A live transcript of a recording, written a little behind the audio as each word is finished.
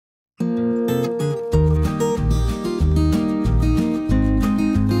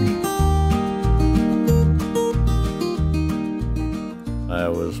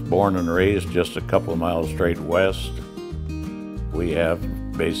born and raised just a couple of miles straight west. We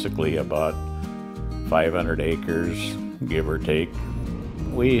have basically about 500 acres, give or take.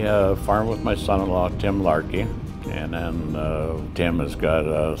 We farm with my son-in-law, Tim Lehrke, and then Tim has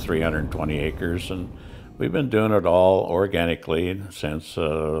got 320 acres, and we've been doing it all organically since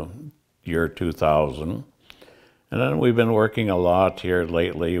year 2000. And then we've been working a lot here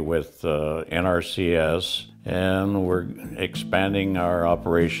lately with NRCS, and we're expanding our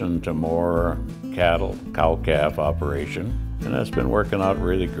operation to more cattle, cow-calf operation. And that's been working out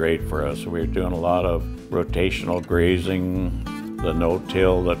really great for us. We're doing a lot of rotational grazing, the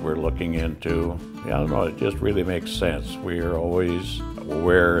no-till that we're looking into. I don't know, it just really makes sense. We are always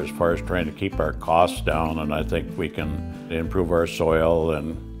aware as far as trying to keep our costs down, and I think we can improve our soil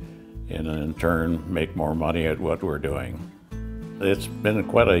and in turn make more money at what we're doing. It's been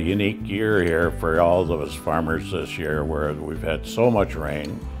quite a unique year here for all of us farmers this year, where we've had so much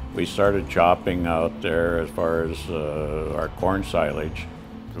rain. We started chopping out there as far as our corn silage.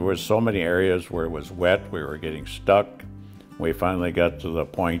 There was so many areas where it was wet, we were getting stuck. We finally got to the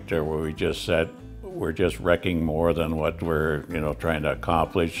point there where we just said, we're just wrecking more than what we're trying to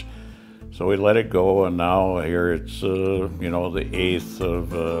accomplish. So we let it go, and now here it's the 8th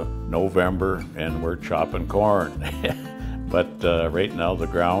of November, and we're chopping corn. But right now the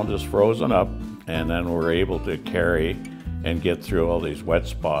ground is frozen up, and then we're able to carry and get through all these wet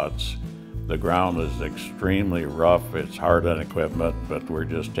spots. The ground is extremely rough, it's hard on equipment, but we're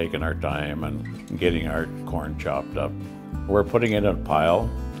just taking our time and getting our corn chopped up. We're putting it in a pile,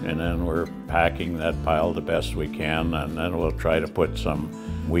 and then we're packing that pile the best we can, and then we'll try to put some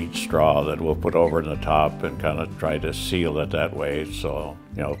wheat straw that we'll put over the top and kind of try to seal it that way, so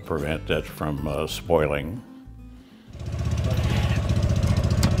prevent it from spoiling.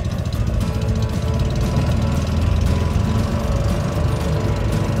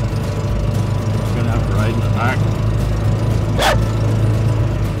 Gonna have to ride in the back.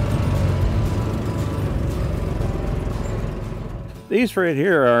 These right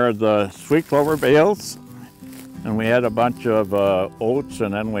here are the sweet clover bales, and we had a bunch of oats,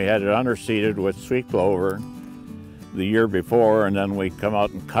 and then we had it underseeded with sweet clover the year before, and then we come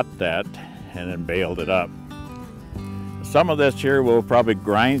out and cut that and then baled it up. Some of this here we'll probably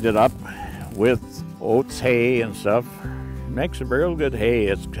grind it up with oats hay and stuff. It makes a real good hay.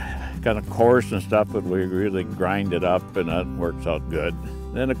 It's kind of coarse and stuff, but we really grind it up, and that works out good.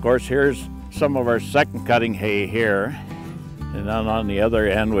 Then of course here's some of our second cutting hay here. And then on the other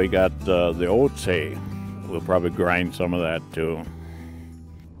end, we got the oats hay. We'll probably grind some of that too.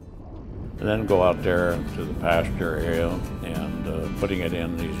 And then go out there to the pasture area and putting it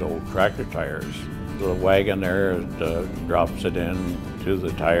in these old tractor tires. The wagon there drops it in to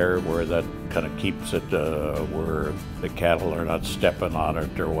the tire where that kind of keeps it where the cattle are not stepping on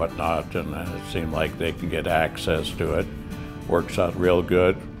it or whatnot, and it seemed like they can get access to it. Works out real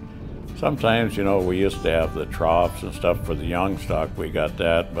good. Sometimes, we used to have the troughs and stuff for the young stock. We got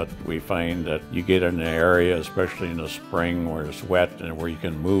that, but we find that you get in an area, especially in the spring where it's wet and where you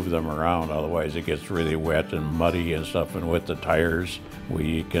can move them around. Otherwise, it gets really wet and muddy and stuff. And with the tires,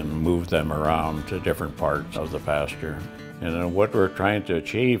 we can move them around to different parts of the pasture. And then what we're trying to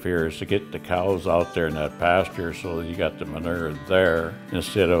achieve here is to get the cows out there in that pasture so that you got the manure there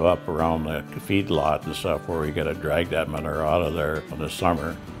instead of up around the feed lot and stuff where we got to drag that manure out of there in the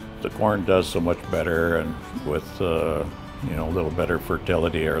summer. The corn does so much better, and with a little better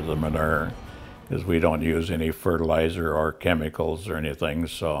fertility or the manure, because we don't use any fertilizer or chemicals or anything,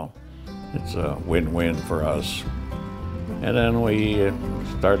 so it's a win-win for us. And then we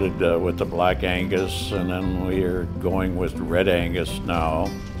started with the Black Angus, and then we are going with Red Angus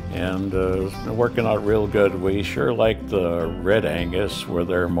now, and it's been working out real good. We sure like the Red Angus, where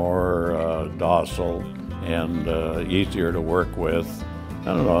they're more docile and easier to work with. I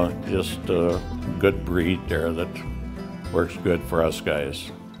don't know, just a good breed there that works good for us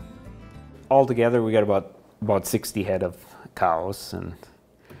guys. Altogether, we got about 60 head of cows and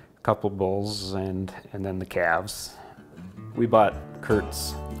a couple bulls and then the calves. We bought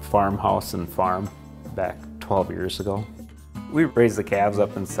Kurt's farmhouse and farm back 12 years ago. We raise the calves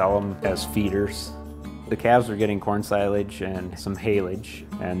up and sell them as feeders. The calves were getting corn silage and some haylage,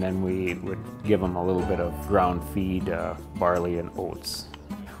 and then we would give them a little bit of ground feed, barley and oats.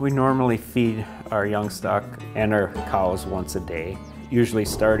 We normally feed our young stock and our cows once a day, usually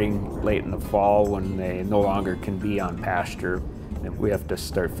starting late in the fall when they no longer can be on pasture, and we have to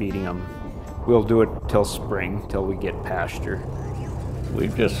start feeding them. We'll do it till spring, till we get pasture.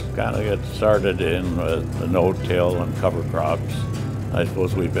 We've just kind of got started in with the no-till and cover crops. I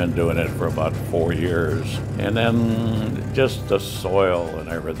suppose we've been doing it for about 4 years. And then just the soil and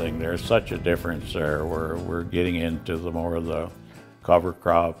everything, there's such a difference there where we're getting into the more of the cover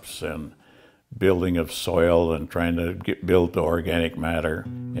crops and building of soil and trying to build the organic matter.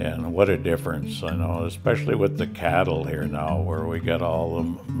 And what a difference, I know, especially with the cattle here now where we got all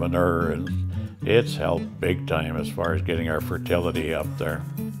the manure, and it's helped big time as far as getting our fertility up there.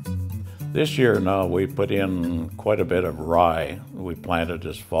 This year now we put in quite a bit of rye we planted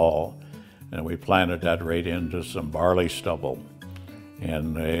this fall, and we planted that right into some barley stubble.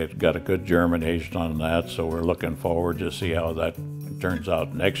 And it got a good germination on that, so we're looking forward to see how that turns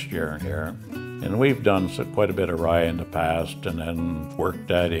out next year here. And we've done quite a bit of rye in the past and then worked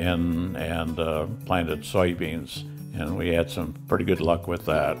that in and planted soybeans. And we had some pretty good luck with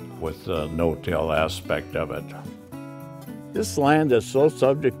that, with the no-till aspect of it. This land is so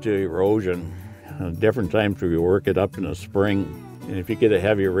subject to erosion. At different times we work it up in the spring, and if you get a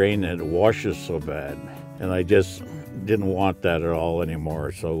heavy rain, it washes so bad. And I just didn't want that at all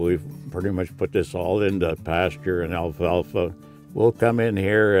anymore, so we've pretty much put this all into pasture and alfalfa. We'll come in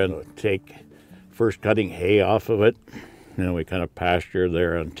here and take first cutting hay off of it, and we kind of pasture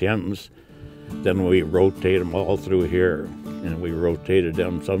there on Tim's. Then we rotate them all through here, and we rotated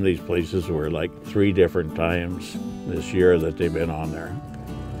them. Some of these places were like 3 different times this year that they've been on there.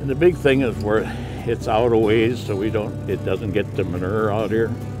 And the big thing is where it's out a ways, so it doesn't get the manure out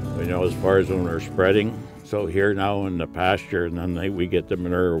here, you know, as far as when we're spreading. So here now in the pasture, and then we get the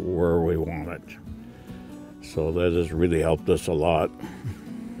manure where we want it. So that has really helped us a lot.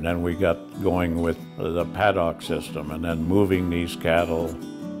 And then we got going with the paddock system and then moving these cattle.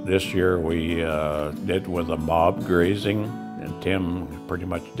 This year we did with a mob grazing, and Tim pretty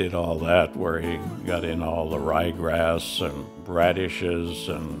much did all that, where he got in all the ryegrass and radishes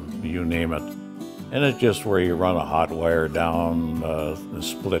and you name it. And it's just where you run a hot wire down and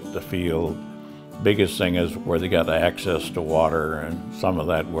split the field. Biggest thing is where they got access to water, and some of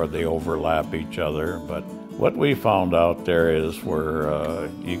that where they overlap each other. But what we found out there is where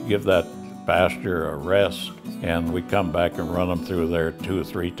you give that pasture a rest, and we come back and run them through there 2 or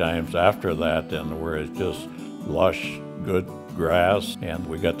 3 times after that, and where it's just lush, good grass, and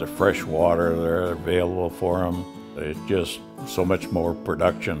we got the fresh water there available for them. It's just so much more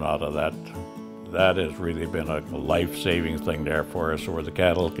production out of that. That has really been a life-saving thing there for us, where the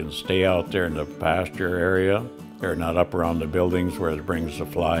cattle can stay out there in the pasture area. They're not up around the buildings where it brings the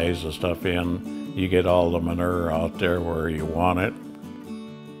flies and stuff in. You get all the manure out there where you want it.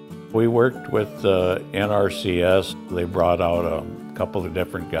 We worked with NRCS. They brought out a couple of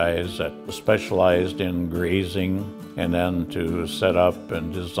different guys that specialized in grazing, and then to set up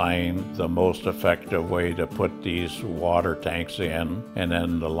and design the most effective way to put these water tanks in, and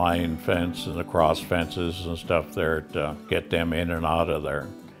then the line fence and the cross fences and stuff there to get them in and out of there.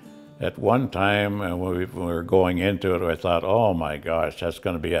 At one time, when we were going into it, I thought, oh my gosh, that's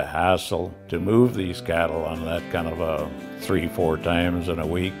going to be a hassle to move these cattle on that kind of a 3-4 times in a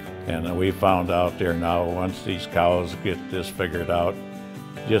week. And we found out there now, once these cows get this figured out,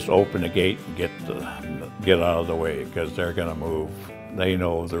 just open the gate and get out of the way, because they're going to move. They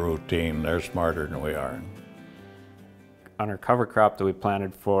know the routine. They're smarter than we are. On our cover crop that we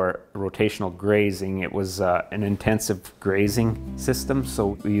planted for rotational grazing, it was an intensive grazing system.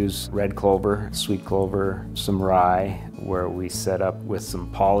 So we use red clover, sweet clover, some rye, where we set up with some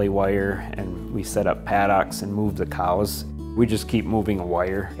poly wire, and we set up paddocks and moved the cows. We just keep moving a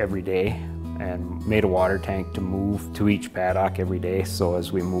wire every day, and made a water tank to move to each paddock every day. So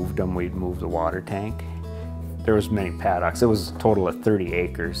as we moved them, we'd move the water tank. There was many paddocks. It was a total of 30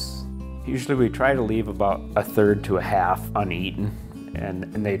 acres. Usually we try to leave about 1/3 to 1/2 uneaten, and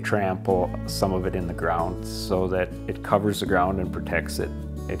they trample some of it in the ground so that it covers the ground and protects it.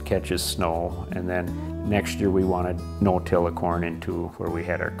 It catches snow, and then next year we wanted no-till of corn into where we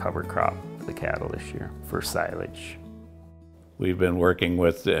had our cover crop for the cattle this year for silage. We've been working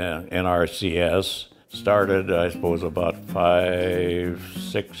with NRCS. Started, I suppose, about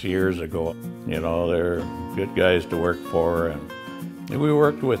 5-6 years ago. You know, they're good guys to work for, and we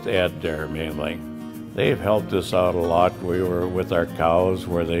worked with Ed there mainly. They've helped us out a lot. We were with our cows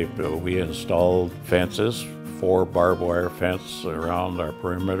where we installed fences, 4 barbed wire fence around our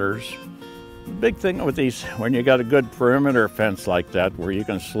perimeters. The big thing with these, when you got a good perimeter fence like that, where you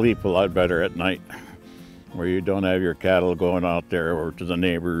can sleep a lot better at night, where you don't have your cattle going out there or to the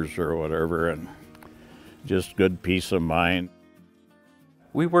neighbors or whatever, and just good peace of mind.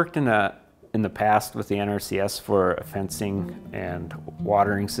 We worked in the past with the NRCS for a fencing and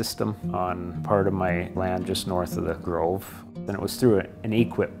watering system on part of my land just north of the Grove, and it was through an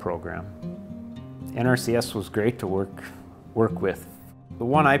EQIP program. NRCS was great to work with The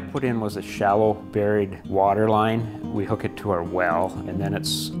one I put in was a shallow buried water line. We hook it to our well, and then it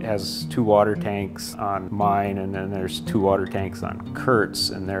has 2 water tanks on mine, and then there's 2 water tanks on Kurt's,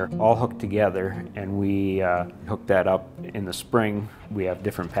 and they're all hooked together, and we hook that up in the spring. We have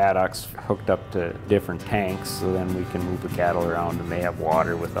different paddocks hooked up to different tanks, so then we can move the cattle around and they have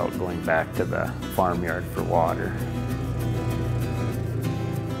water without going back to the farmyard for water.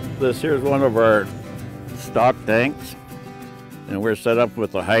 This here's one of our stock tanks, and we're set up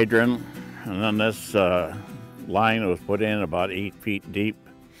with a hydrant, and then this line was put in about 8 feet deep.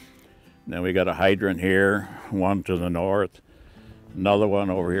 And then we got a hydrant here, one to the north, another one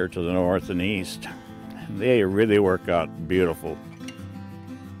over here to the north and east. They really work out beautiful.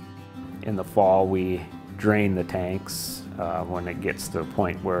 In the fall, we drain the tanks when it gets to the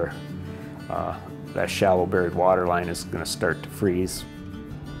point where that shallow buried water line is going to start to freeze.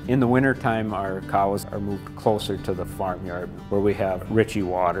 In the wintertime, our cows are moved closer to the farmyard where we have Ritchie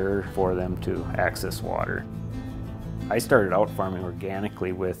water for them to access water. I started out farming organically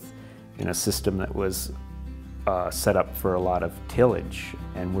in a system that was set up for a lot of tillage,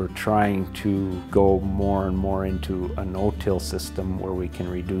 and we're trying to go more and more into a no-till system where we can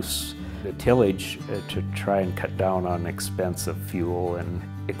reduce the tillage to try and cut down on expensive fuel and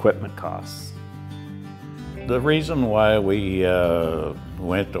equipment costs. The reason why we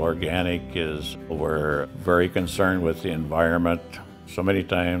went organic is we're very concerned with the environment. So many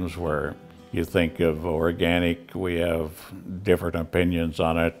times where you think of organic, we have different opinions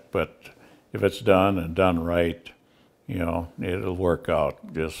on it, but if it's done and done right, you know, it'll work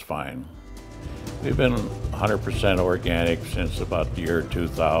out just fine. We've been 100% organic since about the year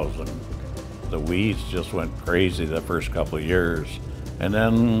 2000. The weeds just went crazy the first couple of years. And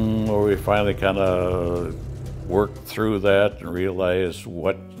then where we finally kind of worked through that and realized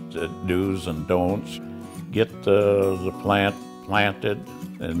what the do's and don'ts, get the plant planted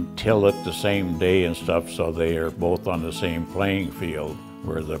and till it the same day and stuff, so they are both on the same playing field,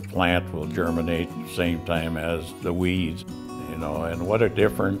 where the plant will germinate at the same time as the weeds, you know. And what a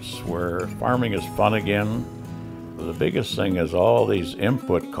difference, where farming is fun again. The biggest thing is all these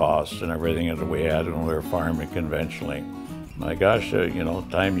input costs and everything that we had when we were farming conventionally. My gosh, you know,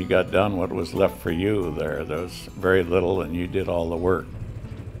 time you got done, what was left for you there? There was very little, and you did all the work.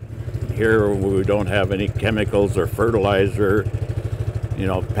 Here we don't have any chemicals or fertilizer, you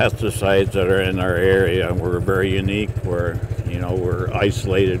know, pesticides that are in our area. We're very unique. We're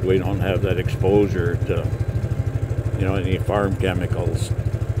isolated. We don't have that exposure to, you know, any farm chemicals.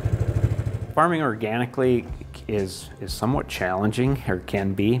 Farming organically is somewhat challenging, or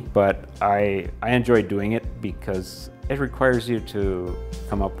can be, but I enjoy doing it because it requires you to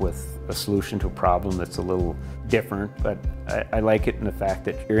come up with a solution to a problem that's a little different, but I like it in the fact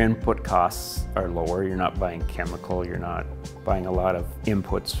that your input costs are lower. You're not buying chemical, you're not buying a lot of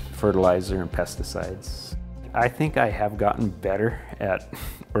inputs, fertilizer and pesticides. I think I have gotten better at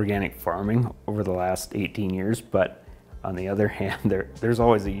organic farming over the last 18 years, but on the other hand, there's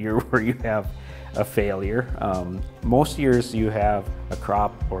always a year where you have a failure. Most years you have a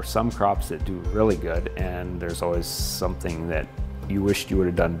crop or some crops that do really good, and there's always something that you wished you would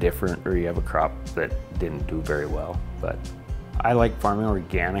have done different, or you have a crop that didn't do very well. But I like farming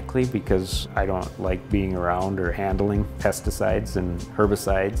organically because I don't like being around or handling pesticides and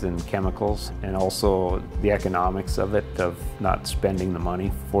herbicides and chemicals, and also the economics of it, of not spending the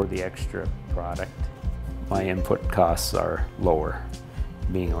money for the extra product. My input costs are lower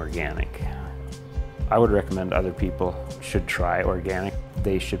being organic. I would recommend other people should try organic.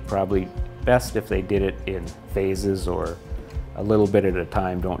 They should probably, best if they did it in phases or a little bit at a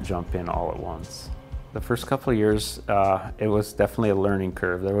time, don't jump in all at once. The first couple of years, it was definitely a learning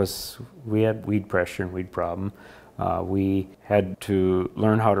curve. We had weed pressure and weed problem. We had to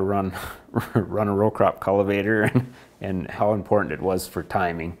learn how to run a row crop cultivator and how important it was for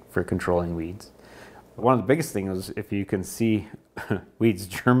timing, for controlling weeds. One of the biggest things is if you can see weeds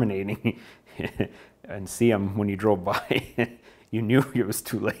germinating and see them when you drove by, you knew it was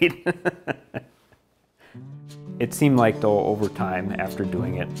too late. It seemed like, though, over time, after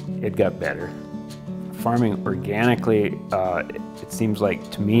doing it, it got better. Farming organically, it seems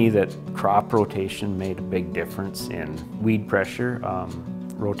like to me that crop rotation made a big difference in weed pressure.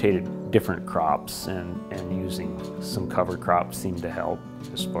 Rotated different crops and using some cover crops seemed to help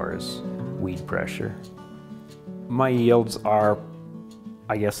as far as weed pressure. My yields are,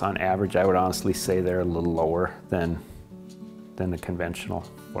 I guess on average, I would honestly say they're a little lower than the conventional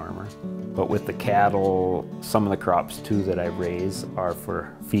farmer. But with the cattle, some of the crops too that I raise are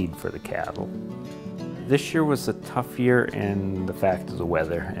for feed for the cattle. This year was a tough year in the fact of the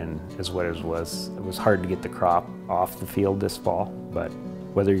weather, and as wet as it was hard to get the crop off the field this fall. But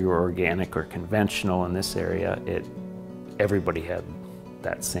whether you were organic or conventional in this area, everybody had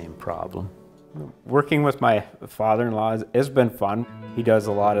that same problem. Working with my father-in-law has been fun. He does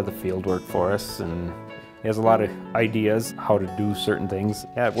a lot of the field work for us, and he has a lot of ideas how to do certain things.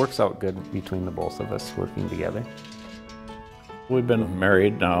 Yeah, it works out good between the both of us working together. We've been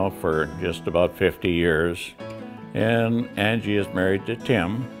married now for just about 50 years, and Angie is married to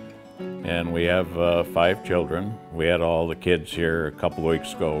Tim, and we have 5 children. We had all the kids here a couple of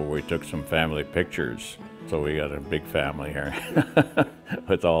weeks ago. We took some family pictures, so we got a big family here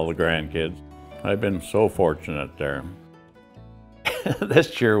with all the grandkids. I've been so fortunate there.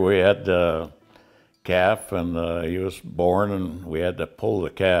 This year we had a calf, and he was born, and we had to pull the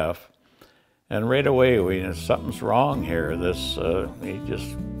calf. And right away, we knew something's wrong here. He's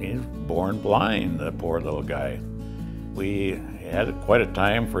born blind, the poor little guy. We had quite a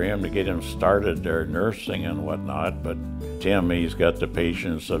time for him to get him started there nursing and whatnot, but Tim, he's got the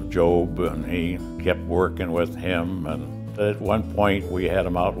patience of Job, and he kept working with him. And at one point, we had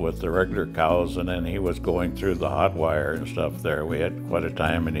him out with the regular cows, and then he was going through the hot wire and stuff there. We had quite a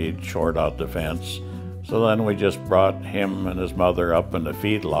time, and he'd short out the fence. So then we just brought him and his mother up in the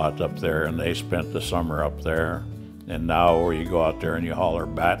feedlot up there, and they spent the summer up there. And now where you go out there and you holler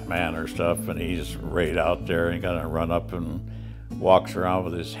Batman or stuff, and he's right out there, and he kind of run up and walks around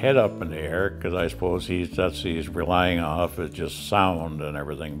with his head up in the air, because I suppose he's relying off is just sound and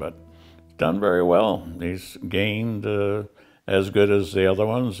everything. But he's done very well. He's gained as good as the other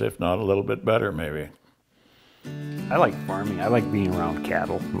ones, if not a little bit better maybe. I like farming. I like being around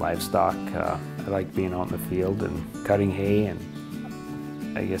cattle, livestock. I like being out in the field and cutting hay.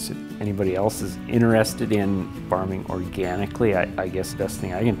 And I guess if anybody else is interested in farming organically, I guess the best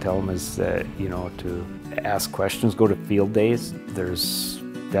thing I can tell them is to ask questions, go to field days. There's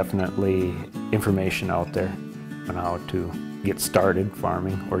definitely information out there on how to get started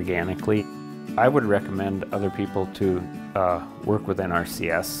farming organically. I would recommend other people to work with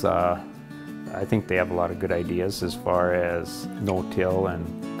NRCS. I think they have a lot of good ideas as far as no-till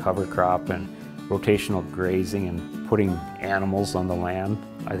and cover crop and rotational grazing and putting animals on the land.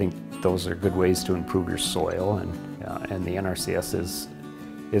 I think those are good ways to improve your soil, and the NRCS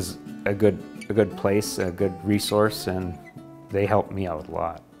is a good place, a good resource, and they help me out a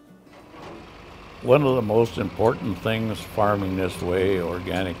lot. One of the most important things farming this way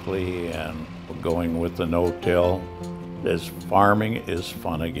organically and going with the no-till is farming is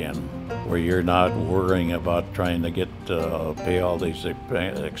fun again, where you're not worrying about trying to pay all these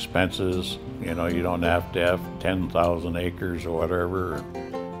expenses. You know, you don't have to have 10,000 acres or whatever.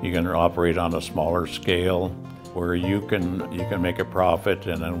 You can operate on a smaller scale where you can make a profit,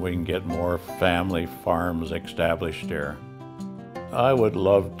 and then we can get more family farms established here. I would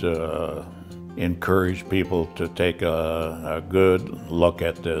love to encourage people to take a good look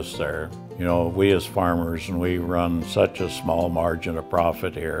at this there. You know, we as farmers, and we run such a small margin of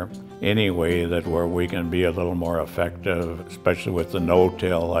profit here. Any way that where we can be a little more effective, especially with the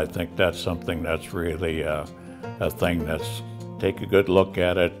no-till, I think that's something that's really a thing that's, take a good look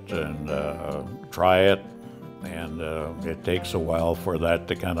at it and try it. And it takes a while for that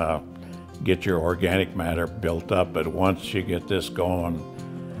to kind of get your organic matter built up, but once you get this going,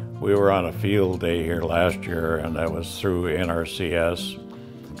 we were on a field day here last year, and that was through NRCS.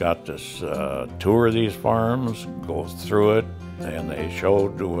 Got this tour of these farms, go through it, and they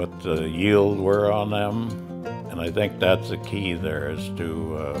showed what the yield were on them. And I think that's the key there, is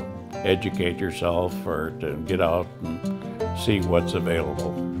to educate yourself or to get out and see what's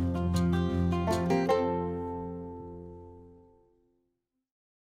available.